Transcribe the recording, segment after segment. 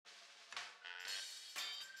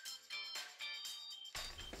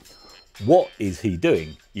What is he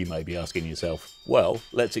doing, you may be asking yourself? Well,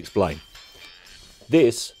 let's explain.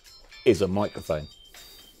 This is a microphone.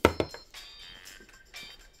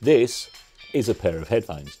 This is a pair of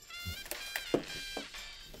headphones.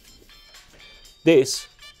 This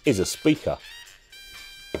is a speaker.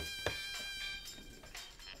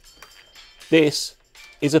 This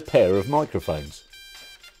is a pair of microphones.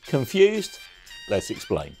 Confused? Let's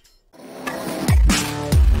explain.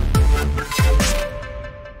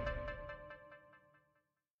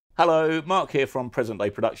 Hello, Mark here from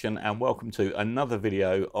PresentDayProduction, and welcome to another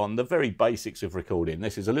video on the very basics of recording.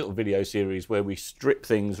 This is a little video series where we strip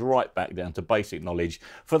things right back down to basic knowledge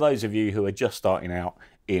for those of you who are just starting out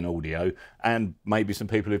in audio, and maybe some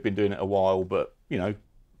people who've been doing it a while but, you know,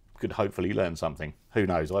 could hopefully learn something. Who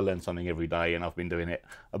knows? I learn something every day, and I've been doing it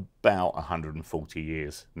about 140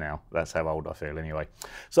 years now. That's how old I feel anyway.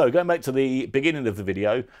 So going back to the beginning of the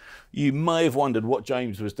video, you may have wondered what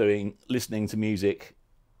James was doing listening to music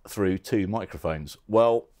through two microphones.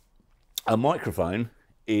 Well, a microphone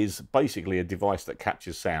is basically a device that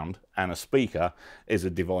captures sound, and a speaker is a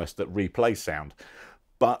device that replays sound.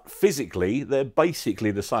 But physically, they're basically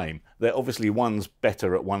the same. They're obviously, one's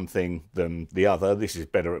better at one thing than the other. This is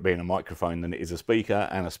better at being a microphone than it is a speaker,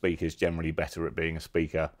 and a speaker is generally better at being a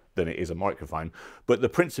speaker than it is a microphone. But the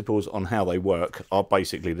principles on how they work are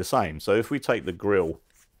basically the same. So if we take the grill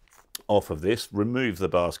off of this, remove the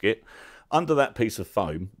basket, under that piece of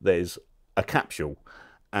foam there's a capsule,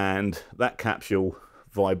 and that capsule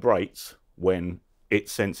vibrates when it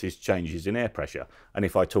senses changes in air pressure, and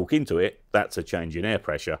if I talk into it, that's a change in air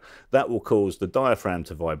pressure. That will cause the diaphragm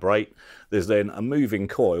to vibrate. There's then a moving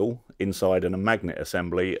coil inside and a magnet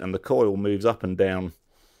assembly, and the coil moves up and down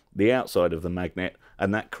the outside of the magnet,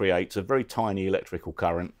 and that creates a very tiny electrical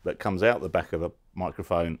current that comes out the back of the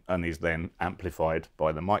microphone and is then amplified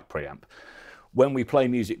by the mic preamp. When we play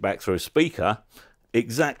music back through a speaker,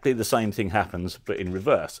 exactly the same thing happens, but in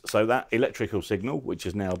reverse. So that electrical signal, which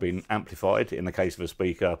has now been amplified, in the case of a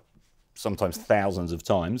speaker, sometimes thousands of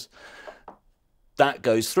times, that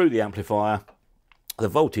goes through the amplifier, the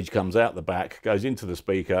voltage comes out the back, goes into the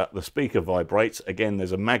speaker vibrates. Again,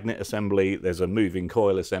 there's a magnet assembly, there's a moving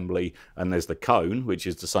coil assembly, and there's the cone, which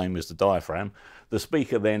is the same as the diaphragm. The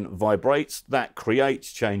speaker then vibrates, that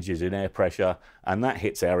creates changes in air pressure, and that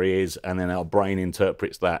hits our ears, and then our brain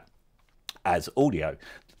interprets that as audio.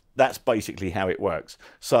 That's basically how it works.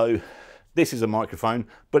 So this is a microphone,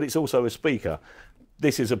 but it's also a speaker.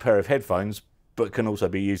 This is a pair of headphones, but can also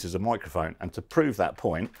be used as a microphone. And to prove that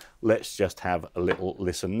point, let's just have a little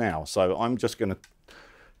listen now. So I'm just going to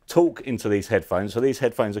talk into these headphones. So these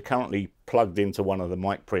headphones are currently plugged into one of the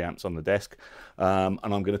mic preamps on the desk, and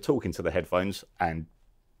I'm going to talk into the headphones, and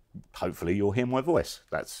hopefully you'll hear my voice.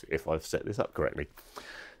 That's if I've set this up correctly.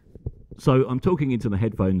 So I'm talking into the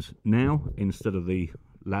headphones now instead of the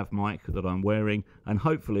lav mic that I'm wearing, and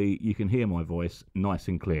hopefully you can hear my voice nice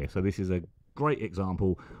and clear. So this is a great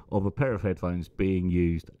example of a pair of headphones being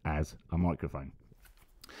used as a microphone.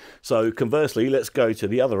 So conversely, let's go to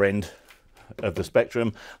the other end of the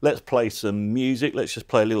spectrum. Let's play some music. Let's just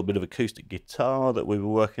play a little bit of acoustic guitar that we were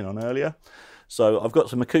working on earlier. So I've got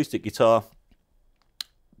some acoustic guitar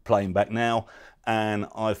playing back now, and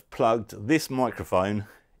I've plugged this microphone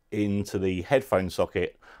into the headphone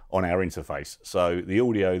socket on our interface. So the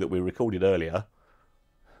audio that we recorded earlier,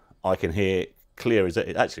 I can hear clear as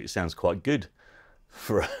it actually sounds quite good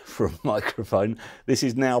for a microphone. This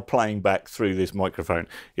is now playing back through this microphone.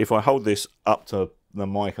 If I hold this up to the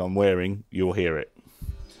mic I'm wearing, you'll hear it.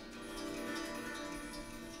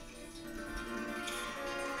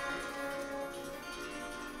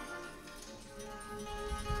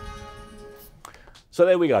 So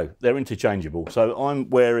there we go, they're interchangeable. So I'm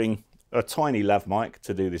wearing a tiny lav mic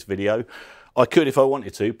to do this video. I could, if I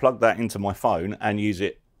wanted to, plug that into my phone and use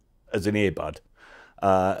it as an earbud.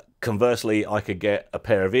 Conversely, I could get a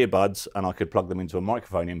pair of earbuds and I could plug them into a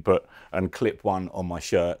microphone input and clip one on my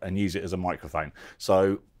shirt and use it as a microphone.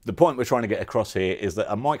 So the point we're trying to get across here is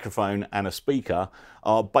that a microphone and a speaker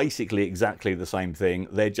are basically exactly the same thing.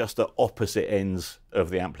 They're just at opposite ends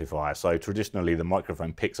of the amplifier. So traditionally the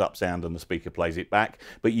microphone picks up sound and the speaker plays it back,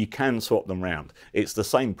 but you can swap them round. It's the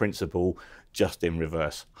same principle, just in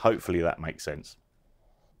reverse. Hopefully that makes sense.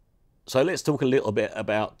 So let's talk a little bit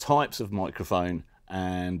about types of microphone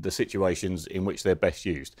and the situations in which they're best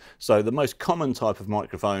used. So the most common type of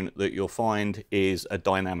microphone that you'll find is a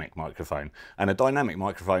dynamic microphone. And a dynamic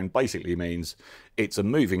microphone basically means it's a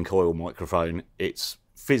moving coil microphone. It's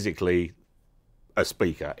physically a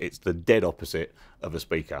speaker. It's the dead opposite of a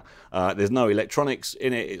speaker. There's no electronics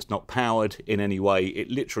in it, it's not powered in any way. It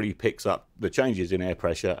literally picks up the changes in air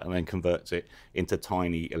pressure and then converts it into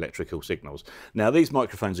tiny electrical signals. Now these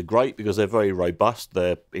microphones are great because they're very robust.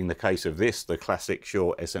 They're, in the case of this, the classic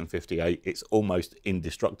Shure SM58, it's almost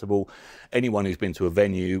indestructible. Anyone who's been to a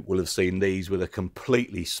venue will have seen these with a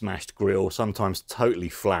completely smashed grille, sometimes totally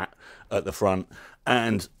flat at the front,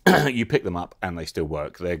 and you pick them up and they still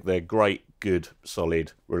work. They're great, good,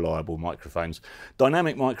 solid, reliable microphones.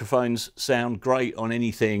 Dynamic microphones sound great on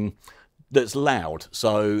anything that's loud.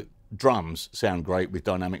 So drums sound great with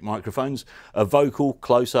dynamic microphones. A vocal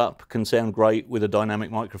close-up can sound great with a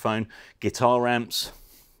dynamic microphone. Guitar amps,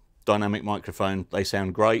 dynamic microphone, they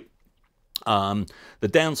sound great. The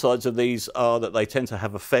downsides of these are that they tend to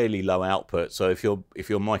have a fairly low output. So if you're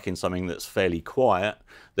micing something that's fairly quiet,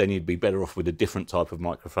 then you'd be better off with a different type of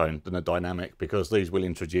microphone than a dynamic, because these will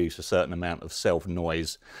introduce a certain amount of self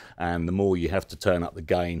noise, and the more you have to turn up the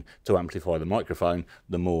gain to amplify the microphone,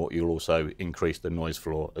 the more you'll also increase the noise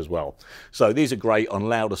floor as well. So these are great on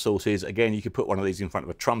louder sources. Again, you could put one of these in front of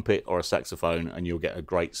a trumpet or a saxophone and you'll get a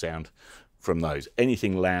great sound from those.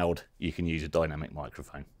 Anything loud, you can use a dynamic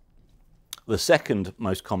microphone. The second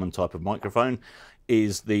most common type of microphone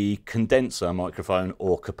is the condenser microphone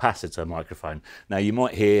or capacitor microphone. Now you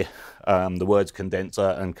might hear the words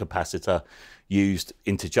condenser and capacitor used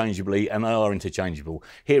interchangeably, and they are interchangeable.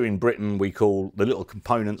 Here in Britain we call the little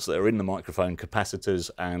components that are in the microphone capacitors,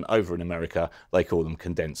 and over in America they call them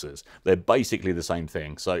condensers. They're basically the same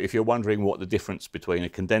thing. So if you're wondering what the difference between a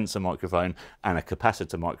condenser microphone and a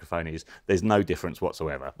capacitor microphone is, there's no difference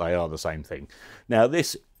whatsoever. They are the same thing. Now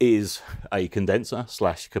this is a condenser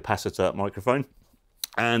slash capacitor microphone,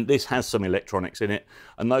 and this has some electronics in it,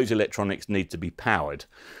 and those electronics need to be powered.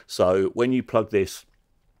 So when you plug this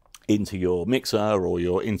into your mixer or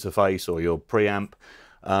your interface or your preamp,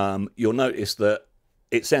 you'll notice that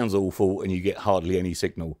it sounds awful and you get hardly any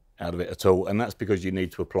signal out of it at all, and that's because you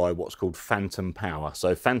need to apply what's called phantom power.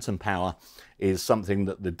 So phantom power is something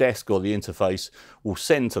that the desk or the interface will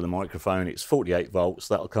send to the microphone. It's 48 volts,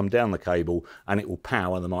 that'll come down the cable and it will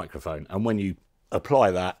power the microphone, and when you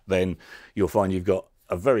apply that, then you'll find you've got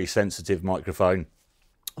a very sensitive microphone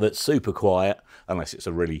that's super quiet, unless it's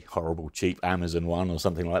a really horrible cheap Amazon one or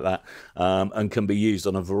something like that, and can be used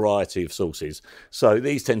on a variety of sources. So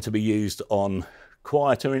these tend to be used on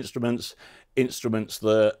quieter instruments, instruments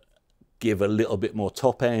that give a little bit more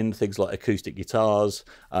top end, things like acoustic guitars.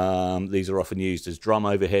 These are often used as drum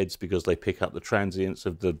overheads because they pick up the transients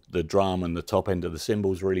of the drum and the top end of the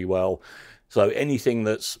cymbals really well. So anything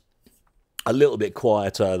that's a little bit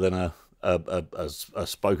quieter than a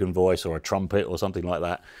spoken voice or a trumpet or something like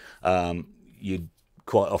that, you'd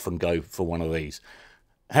quite often go for one of these.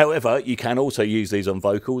 However, you can also use these on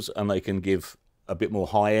vocals, and they can give a bit more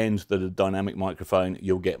high end than a dynamic microphone.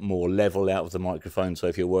 You'll get more level out of the microphone. So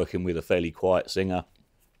if you're working with a fairly quiet singer,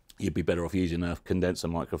 you'd be better off using a condenser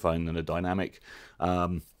microphone than a dynamic.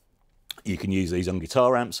 You can use these on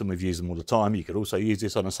guitar amps, and we've used them all the time. You could also use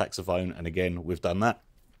this on a saxophone, and again, we've done that.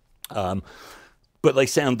 But they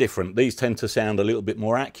sound different. These tend to sound a little bit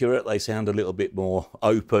more accurate. They sound a little bit more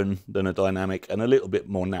open than a dynamic, and a little bit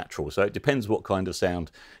more natural. So it depends what kind of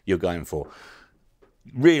sound you're going for.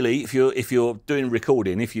 Really, if you're doing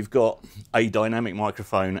recording, if you've got a dynamic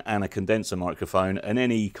microphone and a condenser microphone, and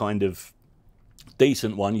any kind of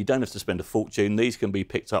decent one, you don't have to spend a fortune. These can be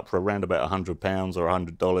picked up for around about £100 or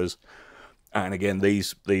 $100. And again,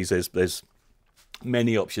 there's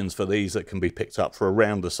many options for these that can be picked up for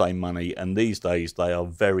around the same money, and these days they are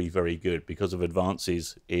very, very good because of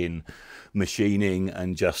advances in machining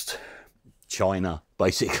and just China.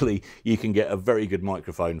 Basically, you can get a very good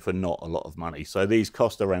microphone for not a lot of money. So these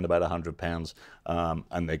cost around about £100,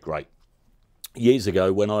 and they're great. Years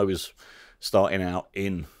ago, when I was starting out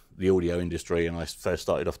in the audio industry and I first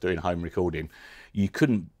started off doing home recording, you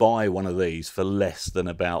couldn't buy one of these for less than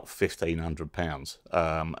about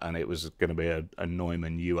 £1,500, and it was going to be a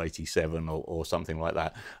Neumann U87 or something like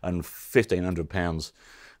that. And £1,500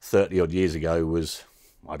 30 odd years ago was,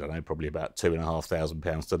 I don't know, probably about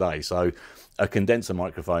 £2,500 today. So a condenser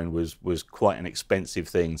microphone was quite an expensive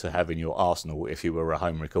thing to have in your arsenal if you were a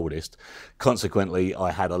home recordist. Consequently,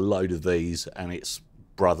 I had a load of these and its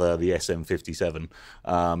brother, the SM57,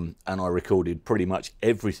 and I recorded pretty much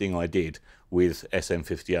everything I did with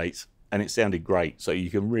SM58s, and it sounded great. So you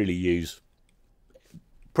can really use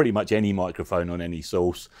pretty much any microphone on any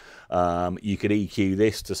source. You could EQ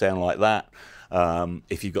this to sound like that.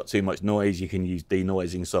 If you've got too much noise, you can use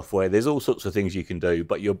denoising software. There's all sorts of things you can do,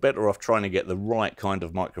 but you're better off trying to get the right kind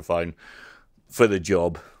of microphone for the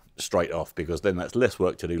job straight off, because then that's less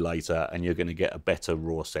work to do later and you're going to get a better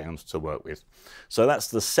raw sound to work with. So that's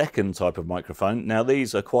the second type of microphone. Now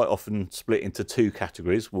these are quite often split into two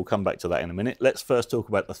categories. We'll come back to that in a minute. Let's first talk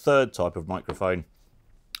about the third type of microphone,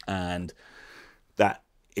 and that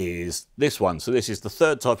is this one. So this is the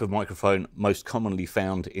third type of microphone most commonly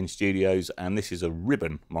found in studios, and this is a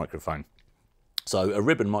ribbon microphone. So a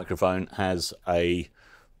ribbon microphone has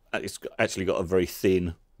it's actually got a very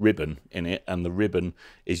thin ribbon in it, and the ribbon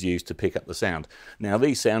is used to pick up the sound. Now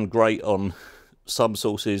these sound great on some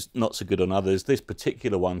sources, not so good on others. This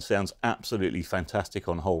particular one sounds absolutely fantastic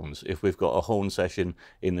on horns. If we've got a horn session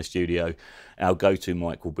in the studio, our go-to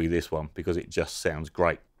mic will be this one because it just sounds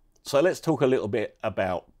great. So let's talk a little bit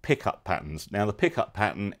about pickup patterns. Now the pickup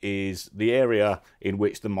pattern is the area in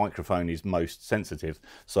which the microphone is most sensitive.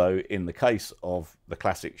 So in the case of the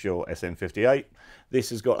classic Shure SM58,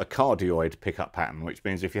 this has got a cardioid pickup pattern, which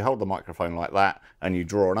means if you hold the microphone like that and you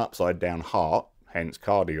draw an upside down heart, hence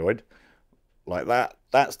cardioid, like that,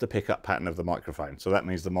 that's the pickup pattern of the microphone. So that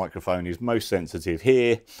means the microphone is most sensitive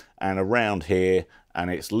here and around here,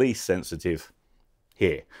 and it's least sensitive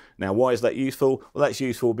here. Now why is that useful? Well, that's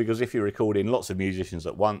useful because if you're recording lots of musicians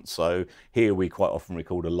at once, so here we quite often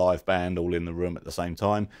record a live band all in the room at the same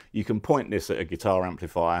time, you can point this at a guitar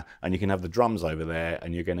amplifier and you can have the drums over there,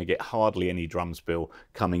 and you're going to get hardly any drum spill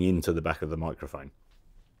coming into the back of the microphone.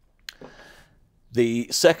 The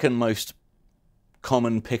second most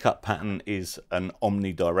common pickup pattern is an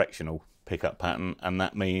omnidirectional pickup pattern, and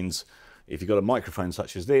that means if you've got a microphone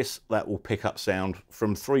such as this, that will pick up sound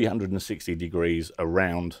from 360 degrees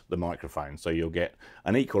around the microphone. So you'll get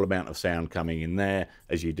an equal amount of sound coming in there,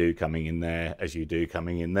 as you do coming in there, as you do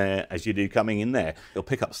coming in there, as you do coming in there. It'll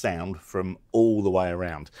pick up sound from all the way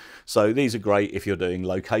around. So these are great if you're doing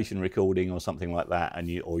location recording or something like that, and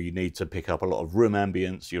you need to pick up a lot of room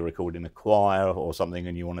ambience. You're recording a choir or something,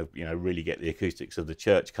 and you want to, really get the acoustics of the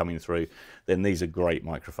church coming through. Then these are great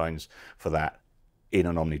microphones for that, in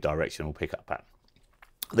an omnidirectional pickup pattern.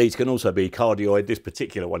 These can also be cardioid. This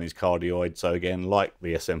particular one is cardioid, so again, like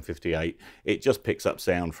the SM58, it just picks up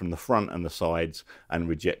sound from the front and the sides and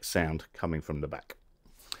rejects sound coming from the back.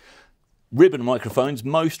 Ribbon microphones,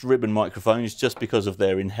 most ribbon microphones, just because of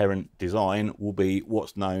their inherent design, will be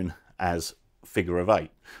what's known as figure of 8.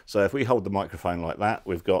 So if we hold the microphone like that,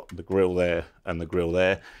 we've got the grill there and the grill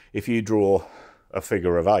there. If you draw a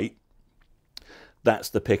figure of 8, that's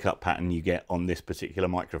the pickup pattern you get on this particular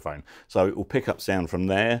microphone. So it will pick up sound from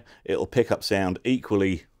there, it'll pick up sound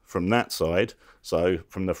equally from that side, so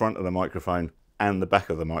from the front of the microphone and the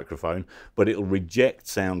back of the microphone, but it'll reject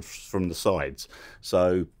sound from the sides.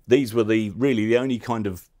 So these were really the only kind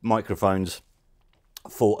of microphones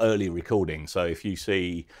for early recording. So if you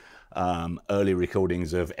see early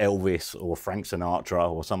recordings of Elvis or Frank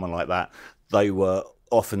Sinatra or someone like that, they were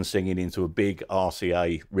often singing into a big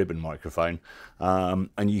RCA ribbon microphone,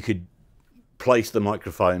 and you could place the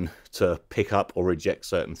microphone to pick up or reject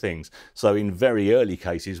certain things. So in very early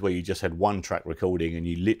cases where you just had one track recording and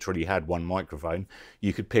you literally had one microphone,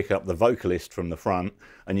 you could pick up the vocalist from the front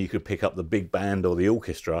and you could pick up the big band or the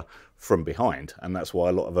orchestra from behind, and that's why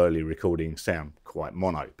a lot of early recordings sound quite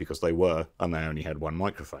mono, because they were, and they only had one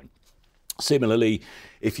microphone. Similarly,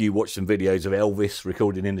 if you watch some videos of Elvis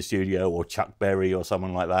recording in the studio, or Chuck Berry or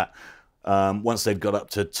someone like that, once they'd got up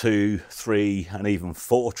to 2, 3 and even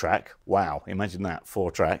 4 track, wow, imagine that, 4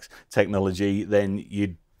 tracks technology, then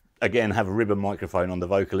you'd again have a ribbon microphone on the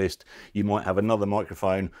vocalist. You might have another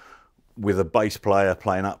microphone with a bass player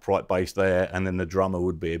playing upright bass there, and then the drummer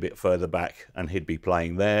would be a bit further back and he'd be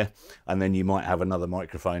playing there, and then you might have another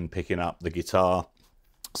microphone picking up the guitar.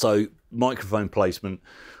 So microphone placement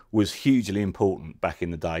was hugely important back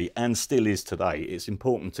in the day, and still is today. It's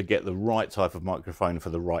important to get the right type of microphone for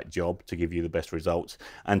the right job to give you the best results,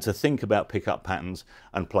 and to think about pickup patterns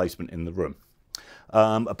and placement in the room.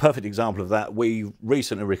 A perfect example of that, we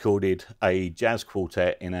recently recorded a jazz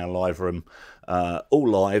quartet in our live room, all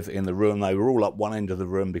live in the room. They were all up one end of the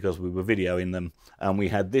room because we were videoing them, and we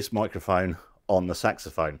had this microphone on the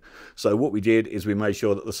saxophone. So what we did is we made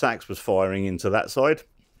sure that the sax was firing into that side.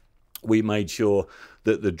 We made sure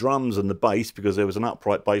that the drums and the bass, because there was an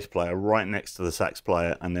upright bass player right next to the sax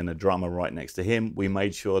player and then a drummer right next to him, we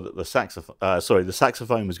made sure that the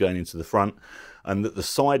saxophone was going into the front, and that the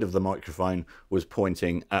side of the microphone was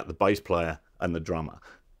pointing at the bass player and the drummer.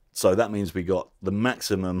 So that means we got the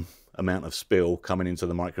maximum amount of spill coming into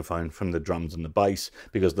the microphone from the drums and the bass,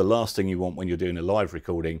 because the last thing you want when you're doing a live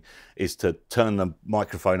recording is to turn the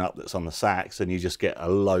microphone up that's on the sax and you just get a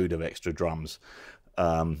load of extra drums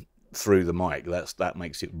through the mic. That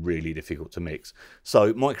makes it really difficult to mix.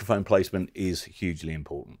 So microphone placement is hugely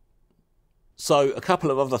important. So a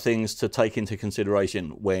couple of other things to take into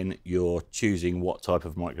consideration when you're choosing what type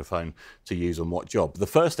of microphone to use on what job. The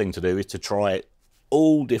first thing to do is to try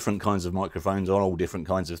all different kinds of microphones on all different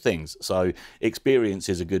kinds of things. So experience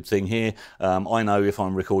is a good thing here. I know if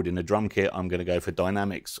I'm recording a drum kit, I'm going to go for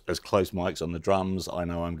dynamics as close mics on the drums. I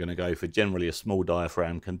know I'm going to go for generally a small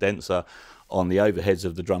diaphragm condenser on the overheads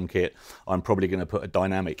of the drum kit. I'm probably going to put a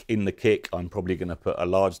dynamic in the kick. I'm probably going to put a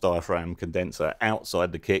large diaphragm condenser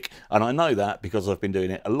outside the kick. And I know that because I've been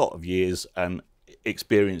doing it a lot of years, and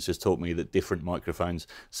experience has taught me that different microphones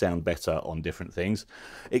sound better on different things.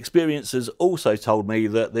 Experience has also told me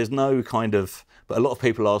that there's no kind of, but a lot of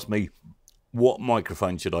people ask me, what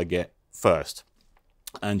microphone should I get first?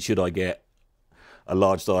 And should I get a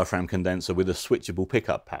large diaphragm condenser with a switchable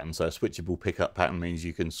pickup pattern? So a switchable pickup pattern means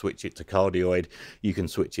you can switch it to cardioid, you can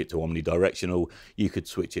switch it to omnidirectional, you could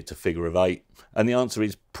switch it to figure of 8. And the answer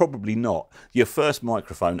is probably not. Your first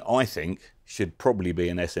microphone, I think, should probably be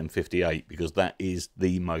an SM58, because that is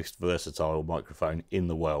the most versatile microphone in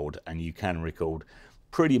the world and you can record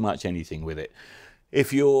pretty much anything with it.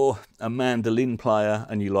 If you're a mandolin player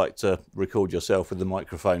and you like to record yourself with the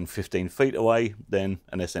microphone 15 feet away, then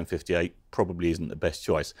an SM58 probably isn't the best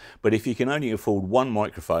choice. But if you can only afford one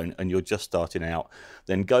microphone and you're just starting out,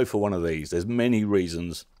 then go for one of these. There's many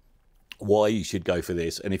reasons why you should go for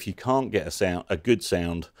this, and if you can't get a good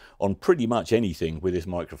sound on pretty much anything with this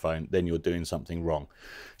microphone, then you're doing something wrong.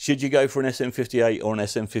 Should you go for an SM58 or an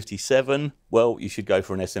SM57? Well, you should go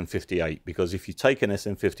for an SM58, because if you take an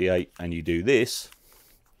SM58 and you do this,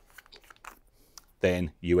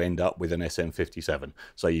 then you end up with an SM57.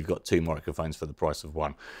 So you've got two microphones for the price of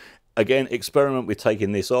one. Again, experiment with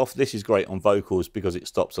taking this off. This is great on vocals because it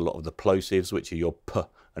stops a lot of the plosives, which are your p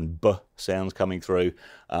and b sounds coming through.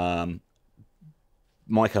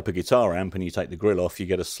 Mic up a guitar amp and you take the grill off, you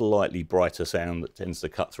get a slightly brighter sound that tends to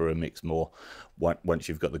cut through a mix more once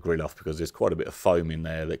you've got the grill off, because there's quite a bit of foam in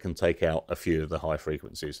there that can take out a few of the high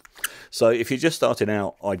frequencies. So if you're just starting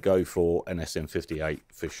out, I'd go for an SM58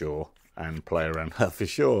 for sure and play around for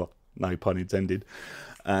sure, no pun intended,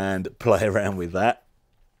 and play around with that.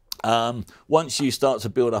 Once you start to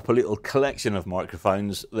build up a little collection of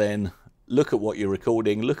microphones, then look at what you're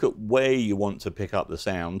recording, look at where you want to pick up the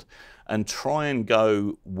sound, and try and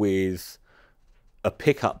go with a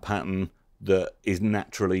pickup pattern that is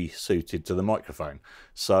naturally suited to the microphone.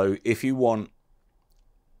 So if you want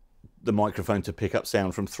the microphone to pick up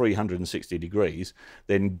sound from 360 degrees,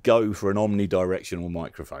 then go for an omnidirectional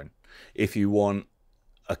microphone. If you want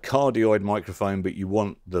a cardioid microphone but you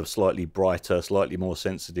want the slightly brighter, slightly more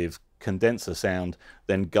sensitive condenser sound,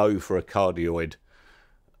 then go for a cardioid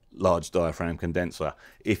large diaphragm condenser.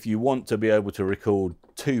 If you want to be able to record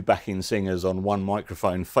two backing singers on one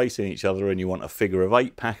microphone facing each other and you want a figure of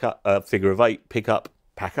 8 pickup,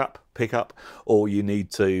 or you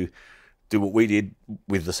need to do what we did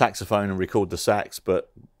with the saxophone and record the sax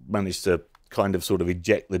but manage to kind of sort of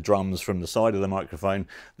eject the drums from the side of the microphone,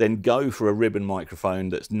 then go for a ribbon microphone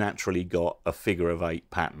that's naturally got a figure of 8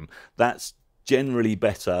 pattern. That's generally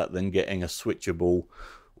better than getting a switchable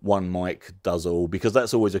one mic does all, because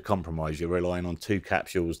that's always a compromise. You're relying on two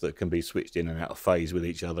capsules that can be switched in and out of phase with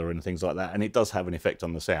each other and things like that, and it does have an effect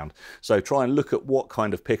on the sound. So try and look at what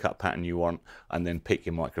kind of pickup pattern you want and then pick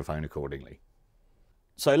your microphone accordingly.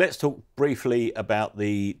 So let's talk briefly about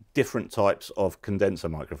the different types of condenser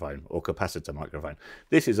microphone or capacitor microphone.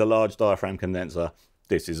 This is a large diaphragm condenser,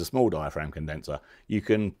 this is a small diaphragm condenser. You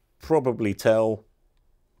can probably tell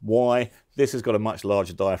why. This has got a much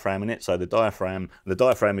larger diaphragm in it. So the diaphragm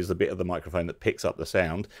is the bit of the microphone that picks up the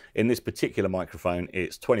sound. In this particular microphone,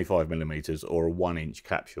 it's 25 millimeters or a 1-inch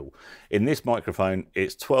capsule. In this microphone,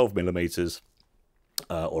 it's 12 millimeters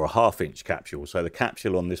or a 1/2-inch capsule. So the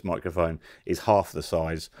capsule on this microphone is half the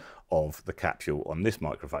size of the capsule on this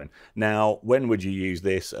microphone. Now, when would you use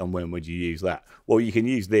this and when would you use that? Well, you can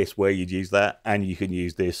use this where you'd use that, and you can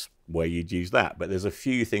use this where you'd use that, but there's a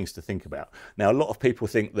few things to think about. Now, a lot of people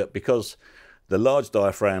think that because the large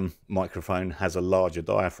diaphragm microphone has a larger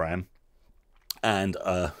diaphragm and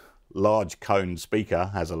a large cone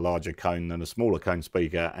speaker has a larger cone than a smaller cone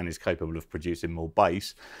speaker and is capable of producing more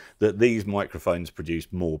bass, that these microphones produce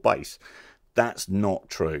more bass. That's not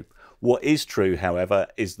true. What is true, however,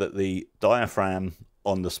 is that the diaphragm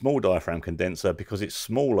on the small diaphragm condenser, because it's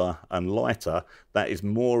smaller and lighter, that is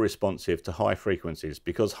more responsive to high frequencies.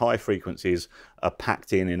 Because high frequencies are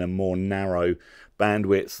packed in a more narrow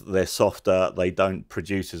bandwidth, they're softer, they don't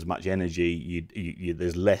produce as much energy.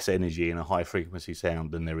 There's less energy in a high frequency sound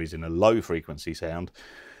than there is in a low frequency sound.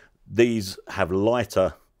 These have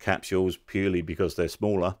lighter capsules purely because they're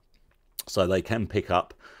smaller, so they can pick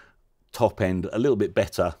up top end a little bit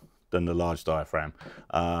better than the large diaphragm.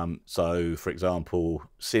 So for example,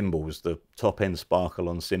 cymbals, the top end sparkle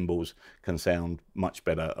on cymbals can sound much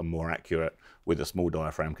better and more accurate with a small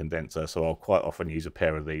diaphragm condenser, so I'll quite often use a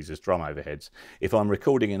pair of these as drum overheads. If I'm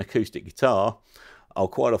recording an acoustic guitar, I'll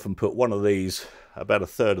quite often put one of these about a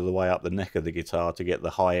third of the way up the neck of the guitar to get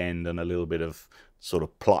the high end and a little bit of sort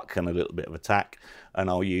of pluck and a little bit of attack,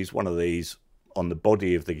 and I'll use one of these on the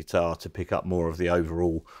body of the guitar to pick up more of the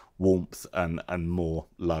overall warmth and more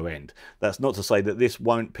low end. That's not to say that this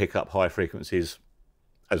won't pick up high frequencies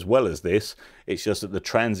as well as this, it's just that the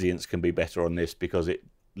transients can be better on this because it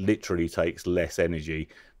literally takes less energy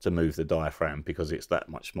to move the diaphragm because it's that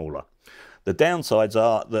much smaller. The downsides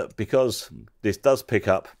are that because this does pick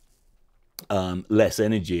up less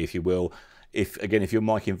energy, if you will, if you're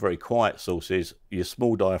miking very quiet sources, your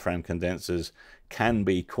small diaphragm condensers can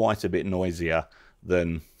be quite a bit noisier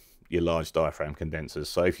than your large diaphragm condensers.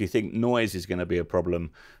 So if you think noise is going to be a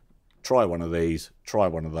problem, try one of these, try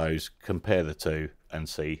one of those, compare the two and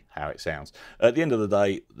see how it sounds. At the end of the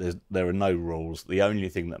day, there are no rules. The only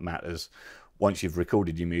thing that matters, once you've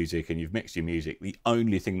recorded your music and you've mixed your music, the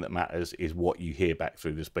only thing that matters is what you hear back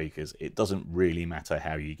through the speakers. It doesn't really matter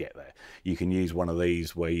how you get there. You can use one of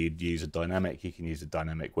these where you'd use a dynamic, you can use a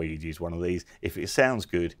dynamic where you'd use one of these. If it sounds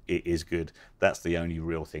good, it is good. That's the only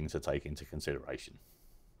real thing to take into consideration.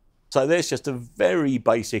 So there's just a very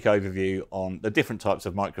basic overview on the different types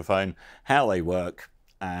of microphone, how they work,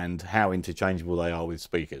 and how interchangeable they are with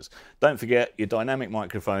speakers. Don't forget, your dynamic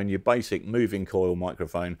microphone, your basic moving coil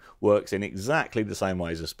microphone, works in exactly the same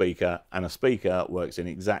way as a speaker, and a speaker works in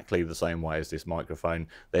exactly the same way as this microphone.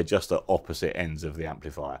 They're just at opposite ends of the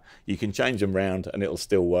amplifier. You can change them round and it'll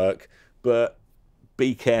still work, but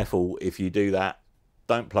be careful if you do that.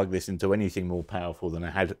 Don't plug this into anything more powerful than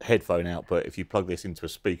a headphone output. If you plug this into a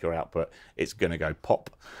speaker output, it's going to go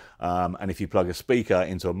pop. And if you plug a speaker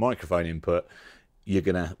into a microphone input, you're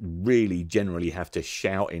going to really generally have to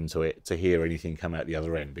shout into it to hear anything come out the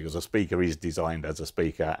other end, because a speaker is designed as a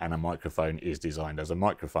speaker and a microphone is designed as a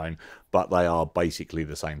microphone, but they are basically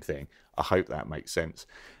the same thing. I hope that makes sense.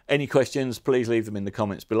 Any questions, please leave them in the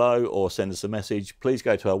comments below or send us a message. Please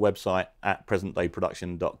go to our website at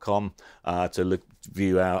PresentDayProduction.com to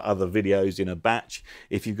view our other videos in a batch.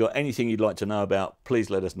 If you've got anything you'd like to know about,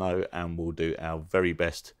 please let us know and we'll do our very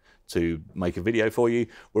best to make a video for you.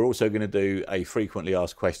 We're also going to do a frequently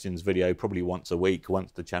asked questions video probably once a week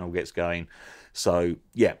once the channel gets going. So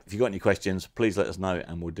yeah, if you've got any questions, please let us know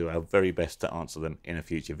and we'll do our very best to answer them in a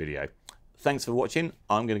future video. Thanks for watching.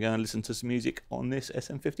 I'm going to go and listen to some music on this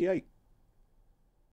SM58.